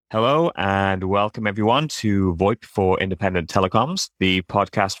Hello and welcome everyone to VoIP for Independent Telecoms, the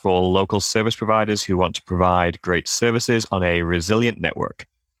podcast for local service providers who want to provide great services on a resilient network.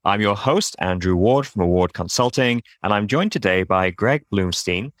 I'm your host, Andrew Ward from Award Consulting, and I'm joined today by Greg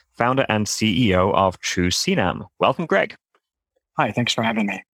Bloomstein, founder and CEO of TrueCNAM. Welcome, Greg. Hi, thanks for having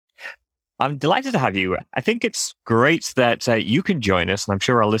me. I'm delighted to have you. I think it's great that you can join us, and I'm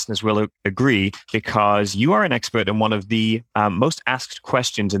sure our listeners will agree, because you are an expert in one of the most asked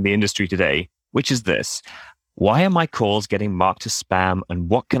questions in the industry today, which is this: why are my calls getting marked as spam,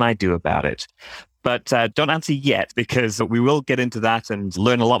 and what can I do about it? But don't answer yet, because we will get into that and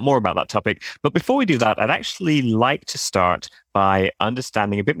learn a lot more about that topic. But before we do that, I'd actually like to start by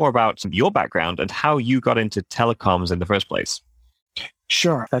understanding a bit more about your background and how you got into telecoms in the first place.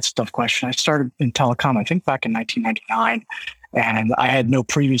 Sure, that's a tough question. I started in telecom, I think, back in 1999, and I had no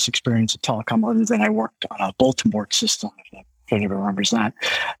previous experience in telecom other than I worked on a bulletin board system, if anybody remembers that,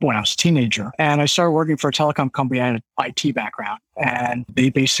 when I was a teenager. And I started working for a telecom company. I had an IT background, and they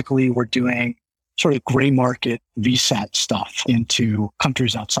basically were doing sort of gray market VSAT stuff into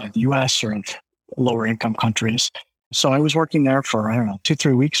countries outside the US or lower income countries. So I was working there for,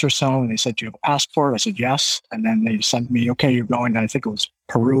 2-3 weeks or so. And they said, "Do you have a passport?" I said, "Yes." And then they sent me, "Okay, you're going," I think it was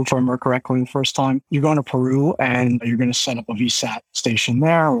Peru, if I remember correctly, the first time. "You're going to Peru and you're going to set up a VSAT station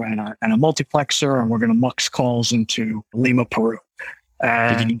there and a multiplexer, and we're going to mux calls into Lima, Peru."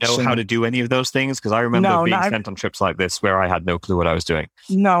 Did you know how to do any of those things? Because I remember being sent on trips like this where I had no clue what I was doing.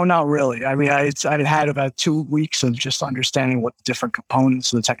 No, not really. I mean, I had about 2 weeks of just understanding what the different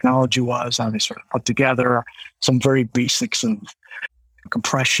components of the technology was, how they sort of put together, some very basics of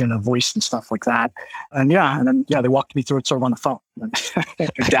compression of voice and stuff like that. And then they walked me through it sort of on the phone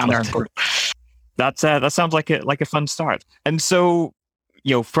down there in Peru. That sounds like a fun start. And so,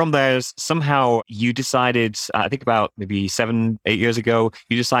 from there, somehow you decided, I think about maybe 7-8 years ago,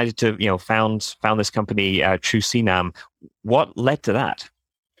 you decided to, found this company, TrueCNAM. What led to that?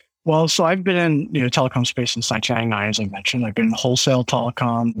 Well, so I've been in telecom space since 1999, as I mentioned. I've been in wholesale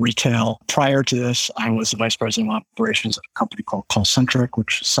telecom, retail. Prior to this, I was the vice president of operations at a company called Callcentric,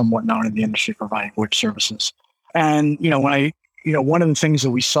 which is somewhat known in the industry, providing voice services. And one of the things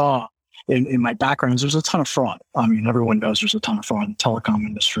that we saw in my background is there's a ton of fraud. I mean, everyone knows there's a ton of fraud in the telecom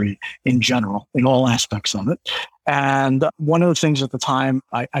industry in general, in all aspects of it. And one of the things at the time,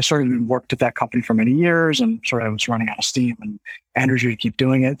 I started and worked at that company for many years, and sort of I was running out of steam and energy to keep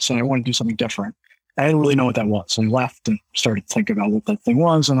doing it. So I wanted to do something different. I didn't really know what that was. So I left and started thinking about what that thing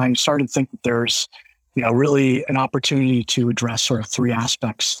was. And I started to think that there's, really an opportunity to address sort of 3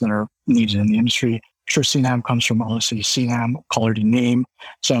 aspects that are needed in the industry. TrueCNAM comes from OSC CNAM, caller ID name.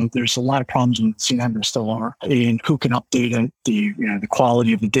 So there's a lot of problems with CNAM. There still are in who can update it, the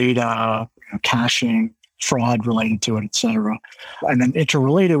quality of the data, caching, fraud related to it, et cetera. And then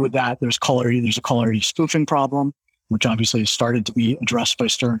interrelated with that, there's a caller ID spoofing problem, which obviously has started to be addressed by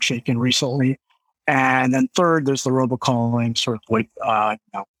Stern and Shaken recently. And then third, there's the robocalling sort of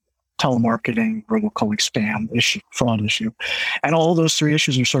telemarketing, robocalling spam issue, fraud issue. And all those 3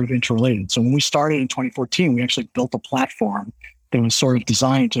 issues are sort of interrelated. So when we started in 2014, we actually built a platform that was sort of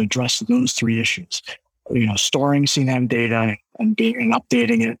designed to address those 3 issues. Storing CNAM data and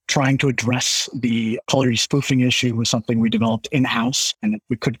updating it, trying to address the caller ID spoofing issue was something we developed in-house, and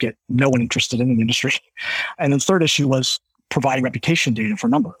we could get no one interested in the industry. And the third issue was providing reputation data for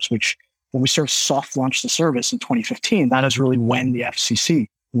numbers, which when we sort of soft launched the service in 2015, that is really when the FCC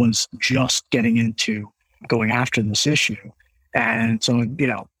was just getting into going after this issue. And so,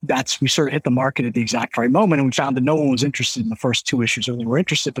 we sort of hit the market at the exact right moment. And we found that no one was interested in the first 2 issues, or they were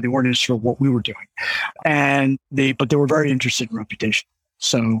interested, but they weren't interested in what we were doing. But they were very interested in reputation.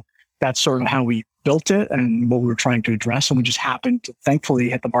 So that's sort of how we built it and what we were trying to address. And we just happened to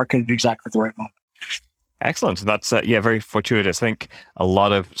thankfully hit the market at exactly the right moment. Excellent. That's very fortuitous. I think a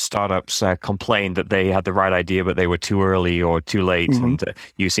lot of startups complained that they had the right idea, but they were too early or too late. Mm-hmm. And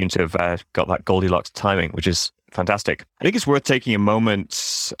you seem to have got that Goldilocks timing, which is fantastic. I think it's worth taking a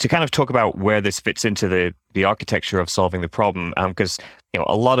moment to kind of talk about where this fits into the architecture of solving the problem, because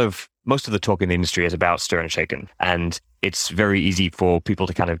most of the talk in the industry is about Stern and Shaken, and it's very easy for people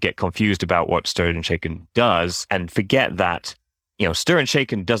to kind of get confused about what Stern and Shaken does and forget that Stern and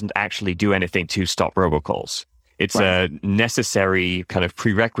Shaken doesn't actually do anything to stop robocalls. It's a necessary kind of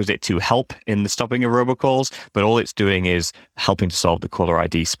prerequisite to help in the stopping of robocalls, but all it's doing is helping to solve the caller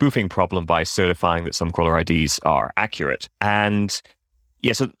ID spoofing problem by certifying that some caller IDs are accurate. And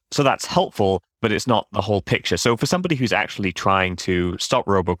so that's helpful, but it's not the whole picture. So for somebody who's actually trying to stop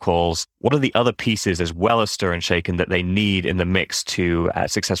robocalls, what are the other pieces as well as Stern and Shaken that they need in the mix to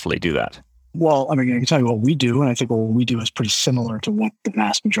successfully do that? Well, I mean, I can tell you what we do, and I think what we do is pretty similar to what the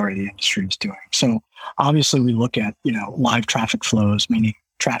vast majority of the industry is doing. So obviously we look at, live traffic flows, meaning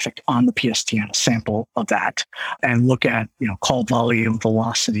traffic on the PSTN, a sample of that, and look at, call volume,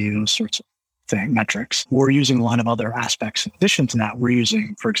 velocity, those sorts of metrics. We're using a lot of other aspects in addition to that. We're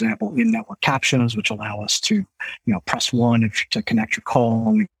using, for example, in-network captions, which allow us to, press one to connect your call,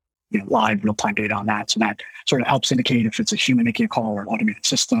 and live real-time data on that. So that sort of helps indicate if it's a human making a call or an automated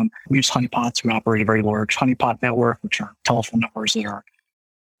system. We use honeypots. We operate a very large honeypot network, which are telephone numbers that are,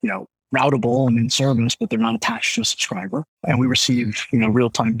 routable and in service, but they're not attached to a subscriber. And we receive,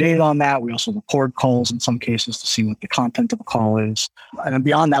 real-time data on that. We also record calls in some cases to see what the content of a call is. And then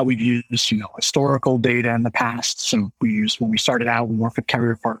beyond that, we've used, historical data in the past. So when we started out, we worked with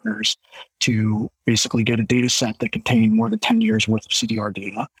carrier partners to basically get a data set that contained more than 10 years worth of CDR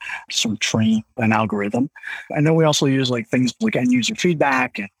data to sort of train an algorithm. And then we also use things like end user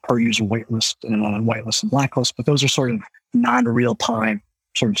feedback and per user whitelist and blacklist, but those are sort of non-real-time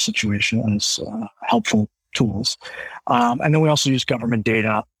sort of situation as helpful tools. And then we also use government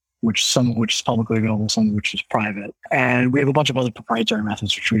data, some of which is publicly available, some of which is private. And we have a bunch of other proprietary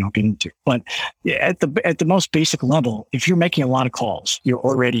methods, which we don't get into. But at the most basic level, if you're making a lot of calls, you're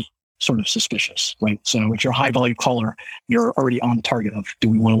already sort of suspicious, right? So if you're a high volume caller, you're already on the target of, do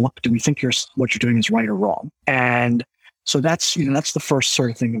we think what you're doing is right or wrong? And so that's the first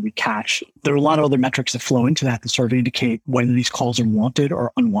sort of thing that we catch. There are a lot of other metrics that flow into that sort of indicate whether these calls are wanted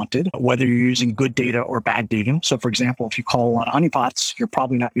or unwanted, whether you're using good data or bad data. So for example, if you call a lot of honeypots, you're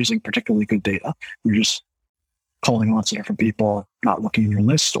probably not using particularly good data. You're just calling lots of different people, not looking at your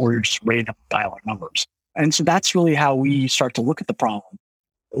list, or you're just random dialing numbers. And so that's really how we start to look at the problem.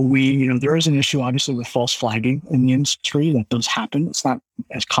 There is an issue obviously with false flagging in the industry that does happen. It's not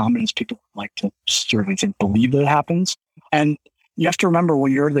as common as people like to certainly believe that it happens. And you have to remember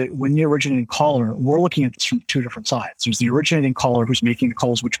when the originating caller, we're looking at this from two different sides. There's the originating caller who's making the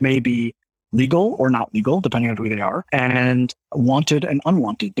calls, which may be legal or not legal, depending on who they are, and wanted and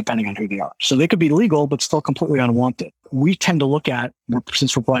unwanted, depending on who they are. So they could be legal, but still completely unwanted. We tend to look at,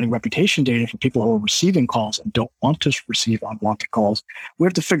 since we're providing reputation data for people who are receiving calls and don't want to receive unwanted calls, we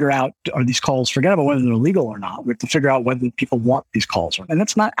have to figure out, are these calls, forget about whether they're legal or not. We have to figure out whether people want these calls. And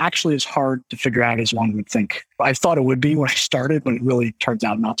that's not actually as hard to figure out as one would think. I thought it would be when I started, but it really turns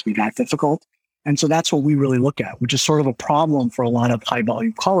out not to be that difficult. And so that's what we really look at, which is sort of a problem for a lot of high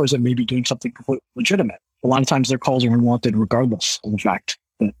volume callers that may be doing something completely legitimate. A lot of times their calls are unwanted regardless of the fact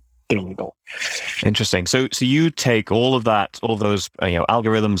that they're legal. Interesting. So you take all of that, all those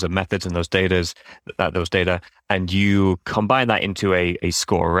algorithms and methods and those data, and you combine that into a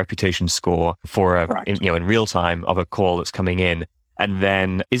score, a reputation score for in real time of a call that's coming in. And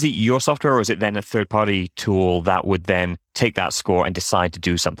then is it your software or is it then a third-party tool that would then take that score and decide to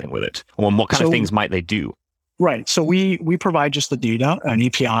do something with it? Or what kind of things might they do? Right. So we provide just the data, an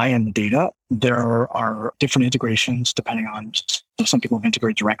API and the data. There are different integrations depending on, some people have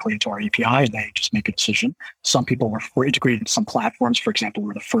integrated directly into our API and they just make a decision. Some people were integrated into some platforms. For example,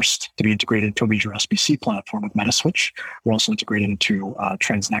 we're the first to be integrated into a major SBC platform with Metaswitch. We're also integrated into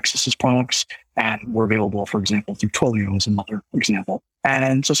TransNexus's products, and we're available, for example, through Twilio as another example.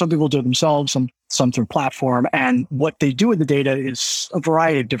 And so some people do it themselves, some through platform. And what they do with the data is a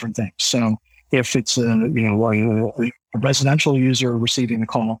variety of different things. So if it's a residential user receiving the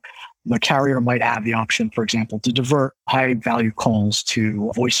call, the carrier might have the option, for example, to divert high-value calls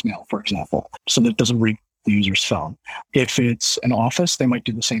to voicemail, for example, so that it doesn't ring the user's phone. If it's an office, they might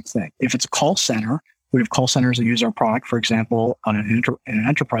do the same thing. If it's a call center, we have call centers that use our product, for example, in an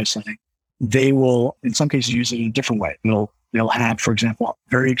enterprise setting. They will, in some cases, use it in a different way. They'll have, for example,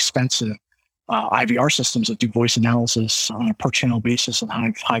 very expensive IVR systems that do voice analysis on a per channel basis and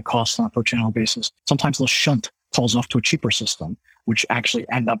high cost on a per channel basis. Sometimes they'll shunt calls off to a cheaper system, which actually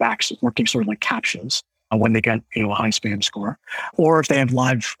end up actually working sort of like captions when they get a high spam score. Or if they have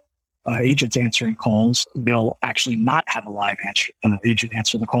live agents answering calls, they'll actually not have a live agent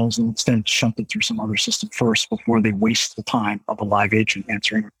answer the calls and instead shunt it through some other system first before they waste the time of a live agent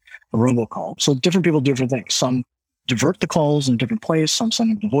answering a robocall. So different people do different things. Some divert the calls in a different place, some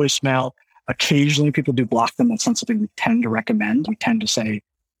send them to voicemail. Occasionally, people do block them. That's not something we tend to recommend. We tend to say,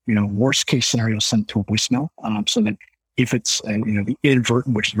 worst case scenario, send to a voicemail. So that if it's, the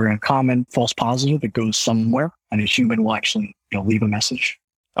inadvertent, which is very uncommon, false positive, it goes somewhere and a human will actually, leave a message.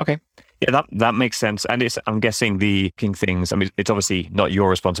 Okay. Yeah, that makes sense. And I'm guessing the king things, it's obviously not your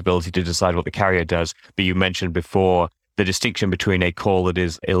responsibility to decide what the carrier does, but you mentioned before the distinction between a call that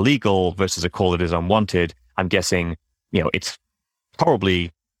is illegal versus a call that is unwanted. I'm guessing, it's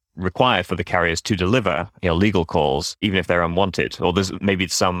probably required for the carriers to deliver, legal calls, even if they're unwanted, or there's maybe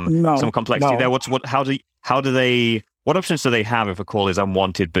some complexity there. What options do they have if a call is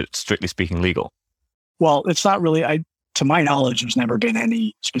unwanted but strictly speaking legal? Well, it's not really. To my knowledge, there's never been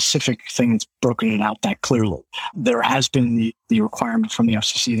any specific thing that's broken it out that clearly. There has been the requirement from the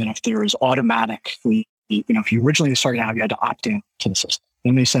FCC that if there is automatically, if you originally started out, you had to opt in to the system.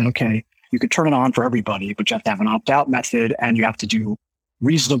 Then they said, okay, you could turn it on for everybody, but you have to have an opt-out method, and you have to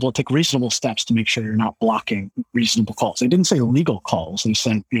take reasonable steps to make sure you're not blocking reasonable calls. They didn't say legal calls. They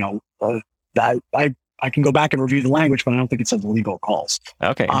said, that I can go back and review the language, but I don't think it said legal calls.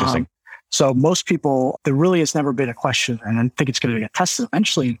 Okay, interesting. So most people, there really has never been a question, and I think it's going to get tested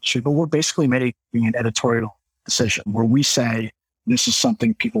eventually, but we're basically making an editorial decision where we say this is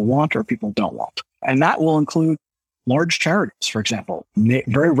something people want or people don't want. And that will include large charities, for example,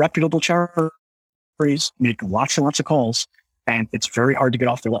 very reputable charities make lots and lots of calls, and it's very hard to get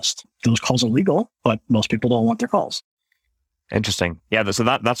off their list. Those calls are legal, but most people don't want their calls. Interesting. Yeah, so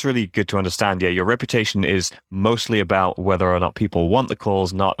that's really good to understand. Yeah, your reputation is mostly about whether or not people want the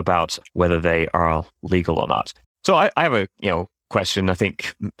calls, not about whether they are legal or not. So I have a question.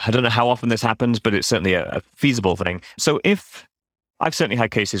 I don't know how often this happens, but it's certainly a feasible thing. So if I've certainly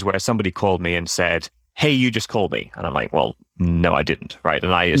had cases where somebody called me and said, "Hey, you just called me," and I'm like, "Well, no, I didn't," right?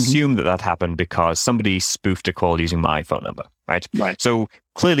 And I assume that happened because somebody spoofed a call using my phone number, right? Right. So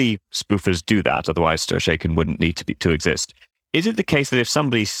clearly, spoofers do that. Otherwise, StirShaken wouldn't need to exist. Is it the case that if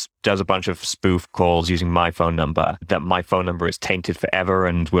somebody does a bunch of spoof calls using my phone number, that my phone number is tainted forever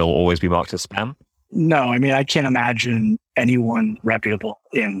and will always be marked as spam? No, I mean, I can't imagine anyone reputable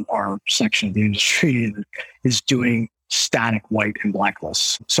in our section of the industry is doing static white and black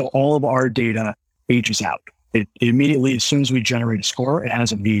lists. So all of our data ages out. It immediately, as soon as we generate a score, it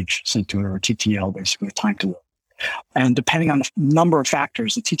has a VEEG sent to it, or a TTL, basically, a time to live. And depending on the number of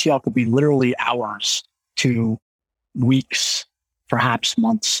factors, the TTL could be literally hours to weeks, perhaps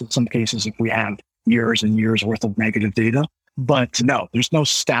months in some cases, if we have years and years worth of negative data. But no, there's no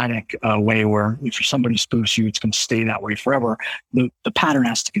static way where if somebody spoofs you, it's going to stay that way forever. The pattern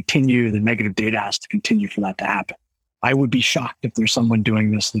has to continue. The negative data has to continue for that to happen. I would be shocked if there's someone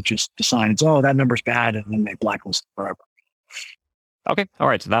doing this that just decides, oh, that number's bad, and then they blacklist it forever. Okay. All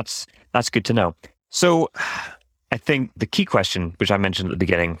right. So that's good to know. So I think the key question, which I mentioned at the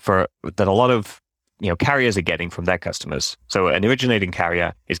beginning, that a lot of carriers are getting from their customers. So an originating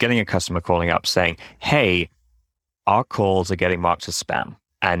carrier is getting a customer calling up saying, "Hey, our calls are getting marked as spam,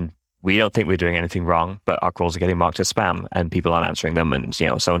 and we don't think we're doing anything wrong, but our calls are getting marked as spam, and people aren't answering them, and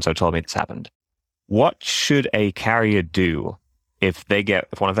so-and-so told me this happened." What should a carrier do if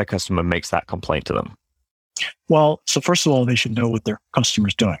one of their customer makes that complaint to them? Well, so first of all, they should know what their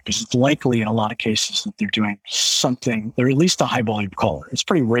customer's doing, because it's likely in a lot of cases that they're doing something. They're at least a high volume caller. It's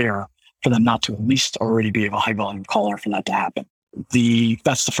pretty rare for them not to at least already be a high volume caller for that to happen.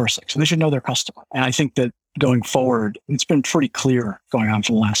 That's the first thing. So they should know their customer. And I think that going forward, it's been pretty clear going on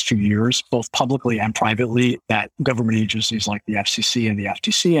for the last few years, both publicly and privately, that government agencies like the FCC and the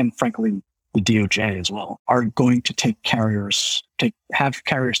FTC, and frankly, the DOJ as well, are going to have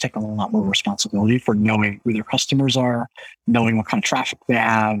carriers take a lot more responsibility for knowing who their customers are, knowing what kind of traffic they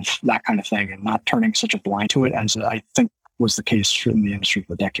have, that kind of thing, and not turning such a blind to it as I think was the case in the industry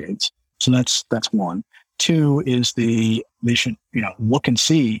for decades. So that's one. Two is they should look and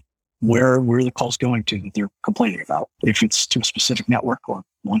see where the call's going to that they're complaining about. If it's to a specific network or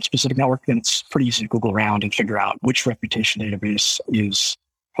one specific network, then it's pretty easy to Google around and figure out which reputation database is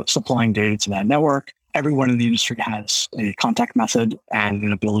supplying data to that network. Everyone in the industry has a contact method and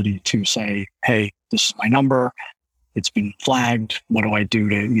an ability to say, "Hey, this is my number. It's been flagged. What do I do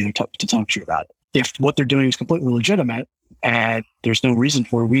to to talk to you about it?" If what they're doing is completely legitimate, and there's no reason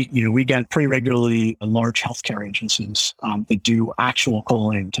for it. We get pretty regularly large healthcare agencies that do actual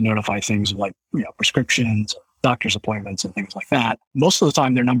calling to notify things like prescriptions, doctor's appointments, and things like that. Most of the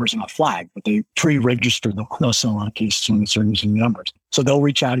time, their numbers are not flagged, but they pre-register those in a lot of cases when they start using the numbers. So they'll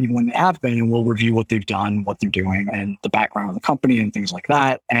reach out even when they have been, and we'll review what they've done, what they're doing, and the background of the company and things like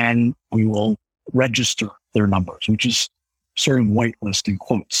that. And we will register their numbers, which is sort of whitelist in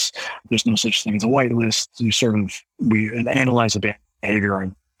quotes. There's no such thing as a whitelist. We analyze the behavior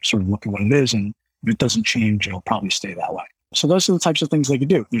and sort of look at what it is. And if it doesn't change, it'll probably stay that way. So those are the types of things they could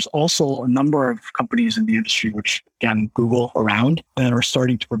do. There's also a number of companies in the industry, which again, Google around, that are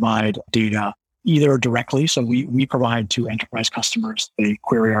starting to provide data either directly. So we provide to enterprise customers. They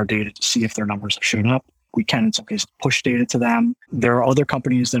query our data to see if their numbers have shown up. We can, in some cases, push data to them. There are other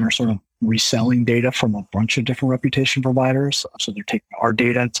companies that are sort of reselling data from a bunch of different reputation providers. So they're taking our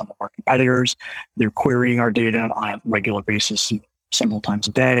data and some of our competitors. They're querying our data on a regular basis several times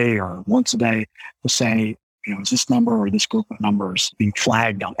a day or once a day to say, is this number or this group of numbers being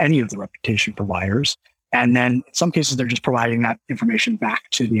flagged on any of the reputation providers? And then in some cases, they're just providing that information back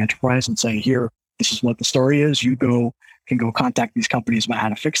to the enterprise and saying, here, this is what the story is. You can go contact these companies about how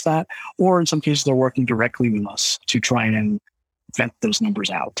to fix that. Or in some cases, they're working directly with us to try and vet those numbers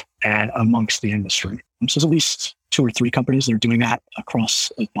out and amongst the industry. And so there's at least 2 or 3 companies that are doing that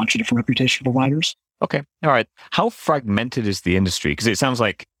across a bunch of different reputation providers. Okay. All right. How fragmented is the industry? Because it sounds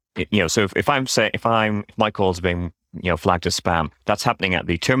like, so if my calls are being, flagged as spam, that's happening at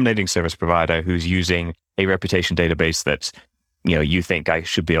the terminating service provider who's using a reputation database that, you think I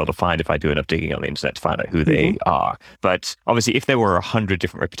should be able to find if I do enough digging on the internet to find out who they are. But obviously, if there were 100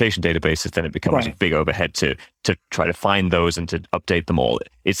 different reputation databases, then it becomes a big overhead to try to find those and to update them all.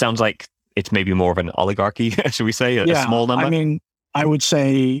 It sounds like it's maybe more of an oligarchy, should we say, a small number? I mean, I would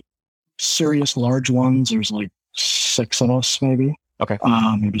say serious large ones, there's like 6 of us maybe. Okay.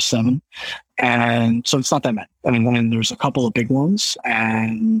 Maybe 7. And so it's not that many. I mean, then there's a couple of big ones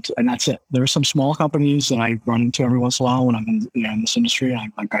and that's it. There are some small companies that I run into every once in a while when I'm in this industry.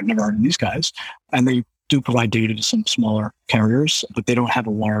 I've never heard of these guys. And they do provide data to some smaller carriers, but they don't have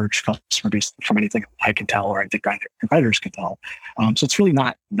a large customer base from anything I can tell or I think competitors can tell. So it's really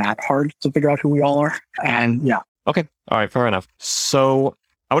not that hard to figure out who we all are. And yeah. Okay. All right. Fair enough. So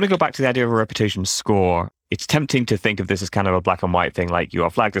I want to go back to the idea of a reputation score. It's tempting to think of this as kind of a black and white thing, like you are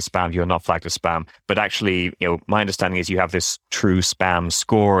flagged as spam, you are not flagged as spam. But actually, my understanding is you have this true spam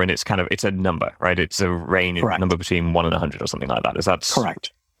score, and it's a number, right? It's a range, a number between 1 and 100 or something like that. Is that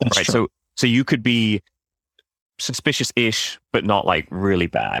correct? That's right. True. So you could be suspicious-ish, but not like really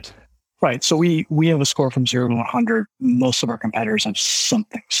bad. Right. So we have a score from 0 to 100. Most of our competitors have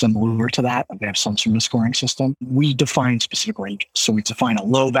something similar to that. They have some sort of scoring system. We define specific ranges. So we define a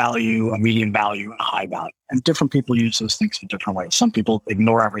low value, a medium value, and a high value. And different people use those things in different ways. Some people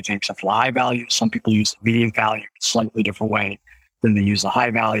ignore everything except for the high value. Some people use the medium value in a slightly different way than they use the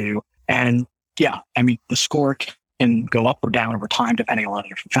high value. And yeah, I mean, the score can go up or down over time, depending on a lot of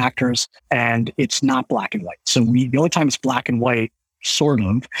different factors. And it's not black and white. So the only time it's black and white sort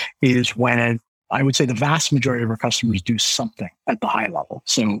of is when I would say the vast majority of our customers do something at the high level.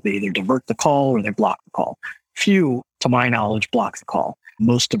 So they either divert the call or they block the call. Few, to my knowledge, block the call.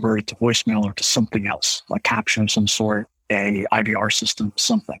 Most divert it to voicemail or to something else, like caption of some sort, a IVR system,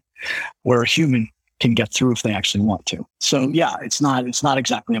 something, where a human can get through if they actually want to. So yeah, it's not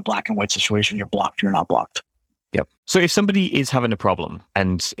exactly a black and white situation. You're blocked, you're not blocked. Yep. So if somebody is having a problem,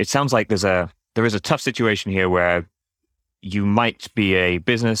 and it sounds like there is a tough situation here where you might be a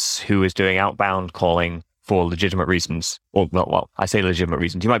business who is doing outbound calling for legitimate reasons, or I say legitimate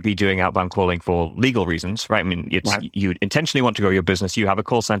reasons. You might be doing outbound calling for legal reasons, right? I mean, you intentionally want to grow your business. You have a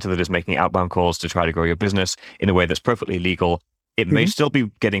call center that is making outbound calls to try to grow your business in a way that's perfectly legal. It may still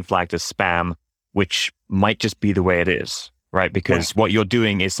be getting flagged as spam, which might just be the way it is, right? Because what you're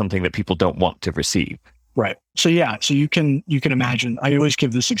doing is something that people don't want to receive. Right. So yeah, so you can imagine, I always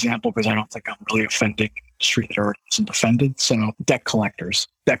give this example because I don't think I'm really offending the industry that already isn't offended. So debt collectors,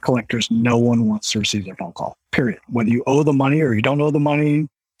 no one wants to receive their phone call, period. Whether you owe the money or you don't owe the money,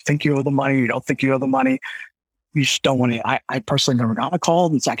 think you owe the money, you don't think you owe the money, you just don't want to. I personally never gotten a call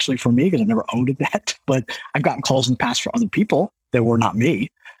that's actually for me because I've never owed a debt, but I've gotten calls in the past for other people that were not me,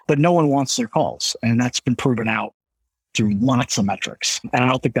 but no one wants their calls. And that's been proven out through lots of metrics. And I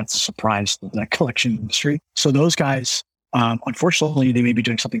don't think that's a surprise to the collection industry. So those guys, unfortunately, they may be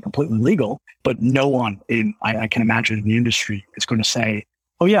doing something completely legal, but no one I can imagine in the industry is going to say,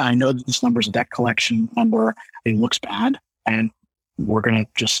 oh yeah, I know that this number is a debt collection number. It looks bad. And we're going to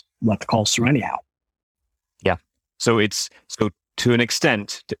just let the calls through anyhow. Yeah. So to an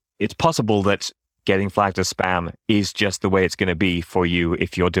extent, it's possible that getting flagged as spam is just the way it's going to be for you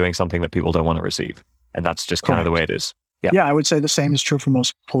if you're doing something that people don't want to receive. And that's just kind of the way it is. Yeah, I would say the same is true for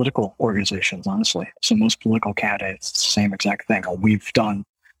most political organizations, honestly. So most political candidates, it's the same exact thing. We've done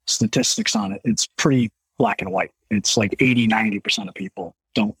statistics on it. It's pretty black and white. It's like 80-90% of people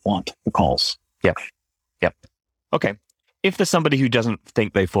don't want the calls. Yep. Okay. If there's somebody who doesn't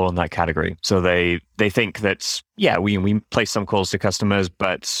think they fall in that category, so they think that, yeah, we place some calls to customers,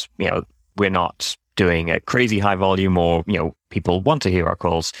 but, we're not doing a crazy high volume, or, people want to hear our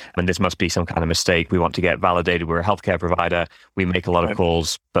calls, and this must be some kind of mistake. We want to get validated. We're a healthcare provider. We make a lot of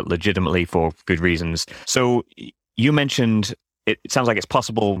calls, but legitimately for good reasons. So you mentioned it sounds like it's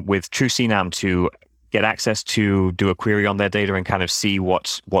possible with TrueCNAM to get access to do a query on their data and kind of see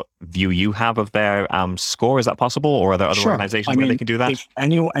what view you have of their score. Is that possible? Or are there other organizations where they can do that? If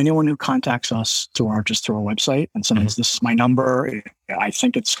anyone who contacts us through our website and says, this is my number, I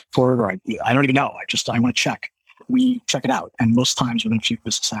think it's scored, or I don't even know. I want to check. we check it out. And most times within a few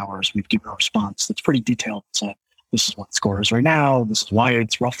business hours, we give a response that's pretty detailed. So this is what the score is right now. This is why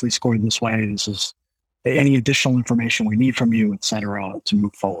it's roughly scored this way. This is any additional information we need from you, et cetera, to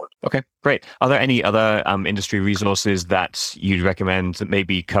move forward. Okay, great. Are there any other industry resources that you'd recommend that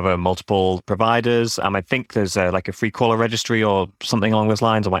maybe cover multiple providers? I think there's like a free caller registry or something along those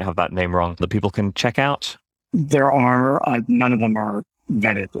lines. I might have that name wrong, that people can check out. There are, none of them are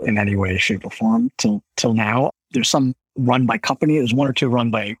vetted in any way, shape, or form till now. There's some run by company. There's one or two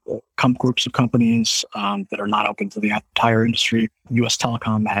run by groups of companies that are not open to the entire industry. US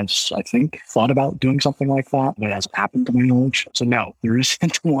Telecom has, I think, thought about doing something like that, but it hasn't happened to my knowledge. So no, there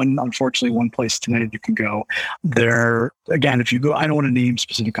isn't unfortunately, one place today that you can go. There, again, if you go, I don't want to name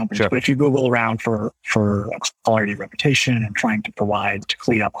specific companies, sure, but if you Google around for caller ID reputation and trying to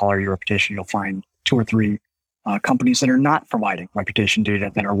clean up caller ID reputation, you'll find 2 or 3 companies that are not providing reputation data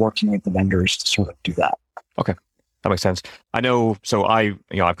that are working with the vendors to sort of do that. Okay. That makes sense. I know, so I've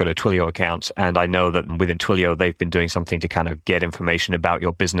got a Twilio account, and I know that within Twilio, they've been doing something to kind of get information about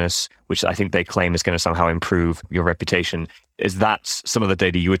your business, which I think they claim is going to somehow improve your reputation. Is that some of the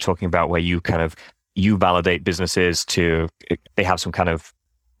data you were talking about where you validate businesses they have some kind of,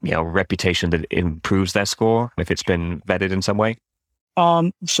 reputation that improves their score if it's been vetted in some way?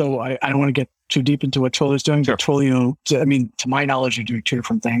 So I don't want to get too deep into what Twilio is doing, sure, but Twilio, to my knowledge, they're doing 2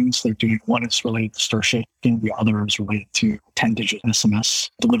 different things. They're doing, one is related to StirShaken, the other is related to 10-digit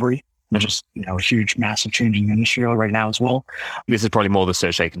SMS delivery, which is, a huge, massive change in the industry right now as well. This is probably more the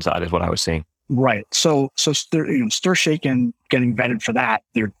StirShaken side is what I was seeing. Right. So StirShaken getting vetted for that,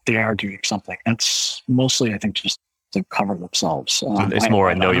 they are doing something. That's mostly, I think, just to cover themselves. It's more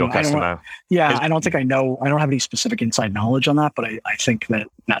a know your customer. I don't think I know. I don't have any specific inside knowledge on that, but I think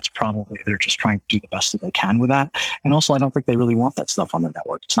that's probably, they're just trying to do the best that they can with that. And also, I don't think they really want that stuff on the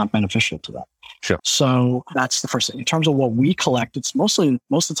network. It's not beneficial to them. Sure. So that's the first thing. In terms of what we collect, it's most of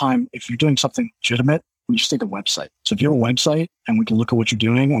the time, if you're doing something legitimate, we just take a website. So if you have a website and we can look at what you're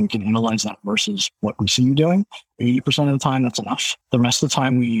doing and we can analyze that versus what we see you doing, 80% of the time, that's enough. The rest of the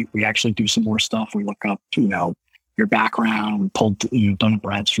time, we actually do some more stuff. We look up, your background, pulled, Dun &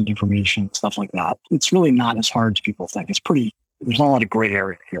 Bradstreet information, stuff like that. It's really not as hard as people think. There's not a lot of gray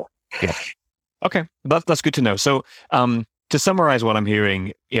area here. Yeah. Okay. That's good to know. So, to summarize what I'm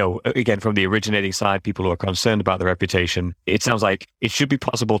hearing, again, from the originating side, people who are concerned about the reputation, it sounds like it should be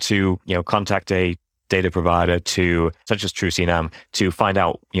possible to, contact a data provider such as TrueCNAM to find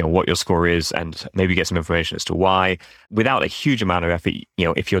out, what your score is and maybe get some information as to why without a huge amount of effort,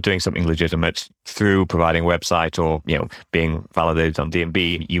 if you're doing something legitimate through providing a website or, being validated on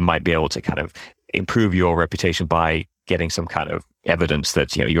DNB, you might be able to kind of improve your reputation by getting some kind of evidence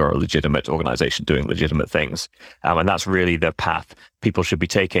that, you're a legitimate organization doing legitimate things. And that's really the path people should be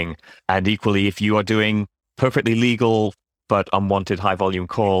taking. And equally, if you are doing perfectly legal but unwanted high volume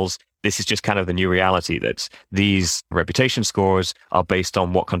calls, this is just kind of the new reality that these reputation scores are based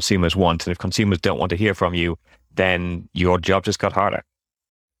on what consumers want. And if consumers don't want to hear from you, then your job just got harder.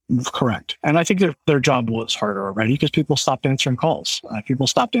 Correct. And I think their job was harder already because people stopped answering calls. People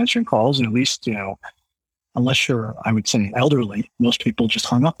stopped answering calls, and at least, unless you're, I would say, elderly, most people just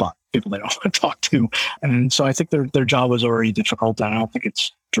hung up on people they don't want to talk to. And so I think their job was already difficult, and I don't think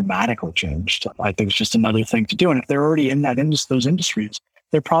it's dramatically changed. I think it's just another thing to do. And if they're already in those industries,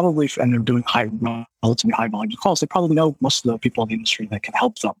 they're probably, and they're doing relatively high volume calls, they probably know most of the people in the industry that can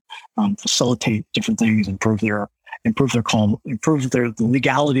help them facilitate different things, improve their call, improve the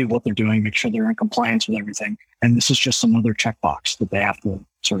legality of what they're doing, make sure they're in compliance with everything. And this is just some other checkbox that they have to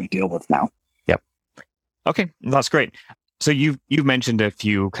sort of deal with now. Yep. Okay, that's great. So you've mentioned a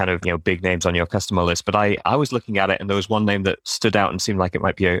few kind of big names on your customer list, but I was looking at it and there was one name that stood out and seemed like it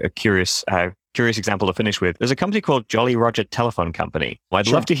might be a curious example to finish with. There's a company called Jolly Roger Telephone Company. I'd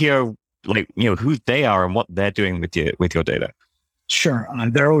love to hear who they are and what they're doing with your data. Sure.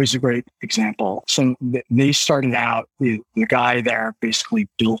 They're always a great example. So they started out, the guy there basically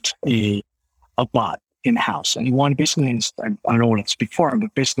built a bot in-house, and he wanted basically, I don't want to speak for him,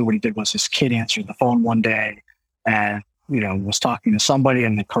 but basically what he did was his kid answered the phone one day and was talking to somebody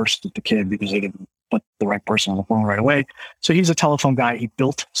and they cursed at the kid because they didn't put the right person on the phone right away. So he's a telephone guy. He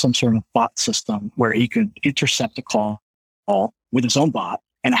built some sort of bot system where he could intercept a call with his own bot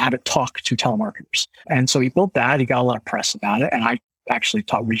and have it talk to telemarketers. And so he built that. He got a lot of press about it. And I actually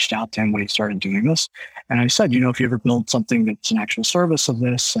reached out to him when he started doing this. And I said, if you ever build something that's an actual service of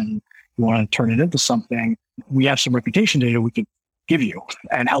this and you want to turn it into something, we have some reputation data we could give you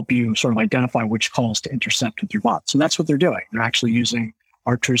and help you sort of identify which calls to intercept with your bot. So that's what they're doing. They're actually using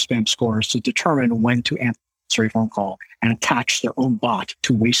our TrueSpam scores to determine when to answer a phone call and attach their own bot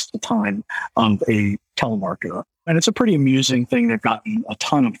to waste the time of a telemarketer. And it's a pretty amusing thing. They've gotten a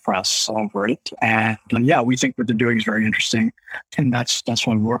ton of press over it. And yeah, we think what they're doing is very interesting. And that's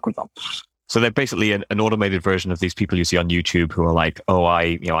why we work with them. So they're basically an automated version of these people you see on YouTube who are like, oh,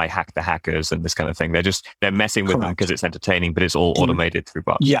 I hacked the hackers and this kind of thing. They're messing with them because it's entertaining, but it's all automated through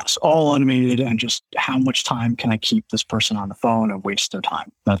bots. Yes, all automated, and just how much time can I keep this person on the phone and waste their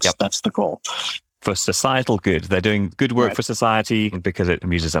time? That's the goal. For societal good. They're doing good work for society because it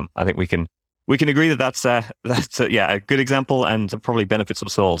amuses them. I think we can agree that that's a good example and probably benefits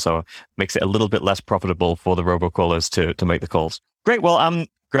us all. So it makes it a little bit less profitable for the robocallers to make the calls. Great. Well,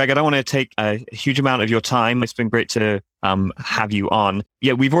 Greg, I don't want to take a huge amount of your time. It's been great to have you on.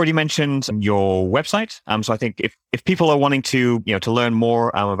 Yeah, we've already mentioned your website. So I think if people are wanting to learn more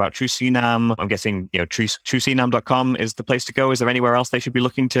about TrueCNAM, I'm guessing TrueCNAM.com is the place to go. Is there anywhere else they should be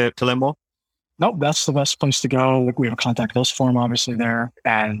looking to learn more? Nope, that's the best place to go. We have a contact us form, obviously, there.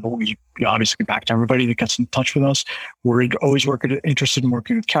 And we obviously get back to everybody that gets in touch with us. We're always interested in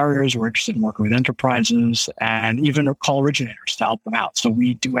working with carriers. We're interested in working with enterprises and even call originators to help them out. So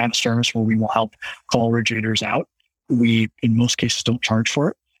we do have a service where we will help call originators out. We, in most cases, don't charge for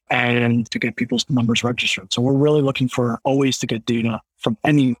it and to get people's numbers registered. So we're really looking for always to get data from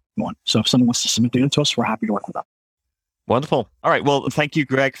anyone. So if someone wants to submit data to us, we're happy to work with them. Wonderful. All right. Well, thank you,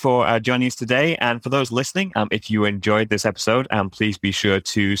 Greg, for joining us today. And for those listening, if you enjoyed this episode, please be sure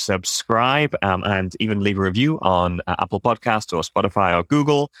to subscribe and even leave a review on Apple Podcast or Spotify or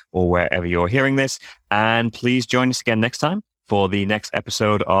Google or wherever you're hearing this. And please join us again next time for the next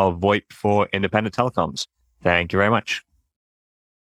episode of VoIP for Independent Telecoms. Thank you very much.